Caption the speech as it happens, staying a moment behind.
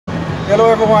Hello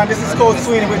everyone, this is Coach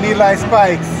Sweeney with Needle Eye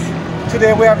Spikes.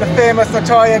 Today we have the famous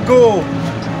Natoya Goule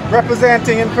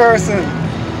representing in person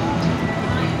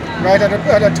right at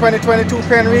the 2022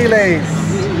 Penn Relays.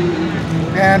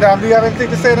 And do you have anything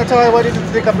to say, Natoya? What did you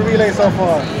think of the relay so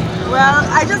far? Well,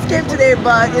 I just came today,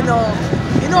 but you know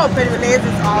Penn Relays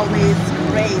is always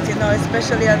great,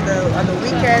 especially on the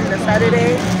weekend, the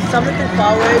Saturday. So I'm looking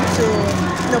forward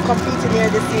to competing here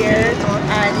this year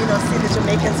and see the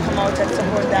Jamaicans come out and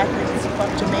support the athletes from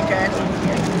Jamaica and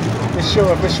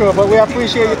here. For sure. But we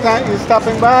appreciate you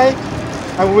stopping by,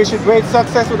 and we wish you great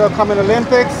success with the upcoming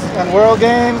Olympics and World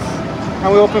Games,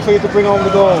 and we're hoping for you to bring home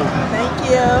the gold. Thank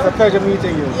you. It's a pleasure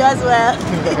meeting you. You as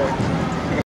well.